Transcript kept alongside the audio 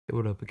Hey,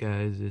 what up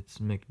guys, it's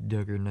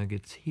McDugger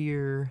Nuggets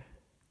here.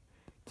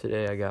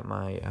 Today I got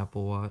my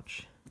Apple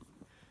Watch.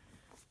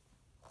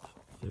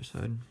 Other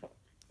side.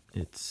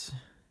 It's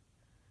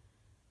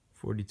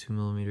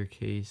 42mm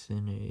case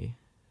in a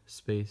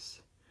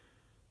space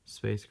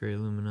gray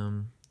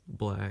aluminum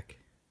black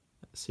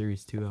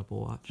Series 2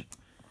 Apple Watch.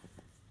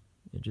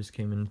 It just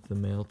came into the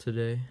mail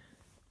today,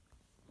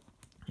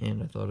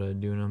 and I thought I'd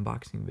do an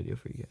unboxing video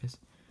for you guys.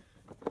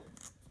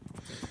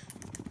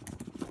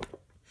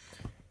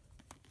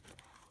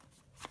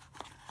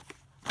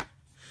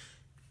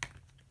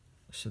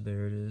 So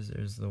there it is,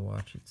 there's the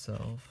watch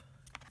itself.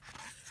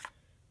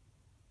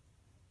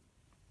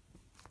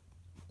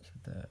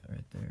 Put that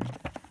right there.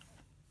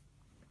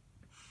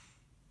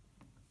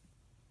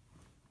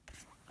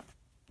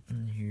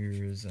 And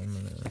here's, I'm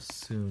gonna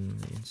assume,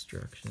 the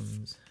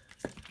instructions.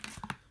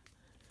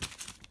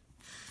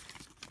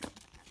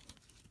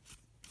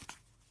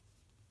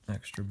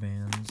 Extra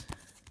bands.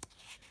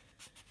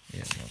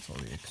 Yeah, that's all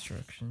the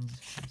instructions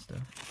and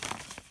stuff.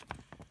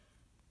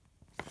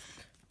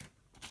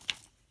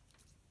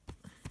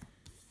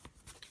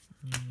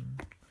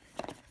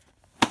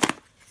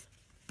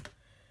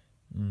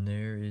 And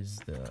there is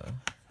the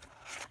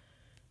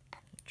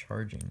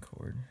charging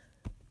cord,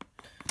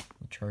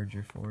 the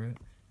charger for it.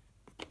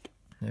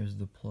 There's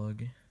the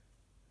plug.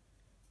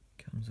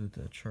 Comes with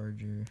a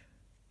charger.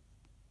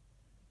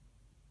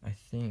 I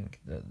think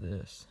that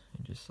this,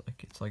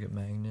 it's like a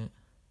magnet.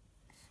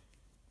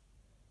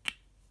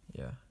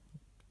 Yeah,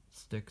 it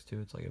sticks to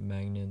it. It's like a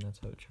magnet, and that's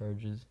how it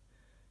charges.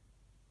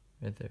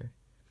 Right there.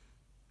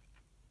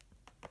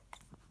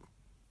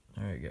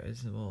 Alright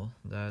guys, well,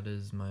 that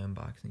is my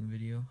unboxing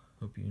video.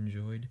 Hope you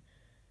enjoyed,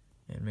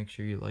 and make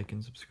sure you like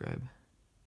and subscribe.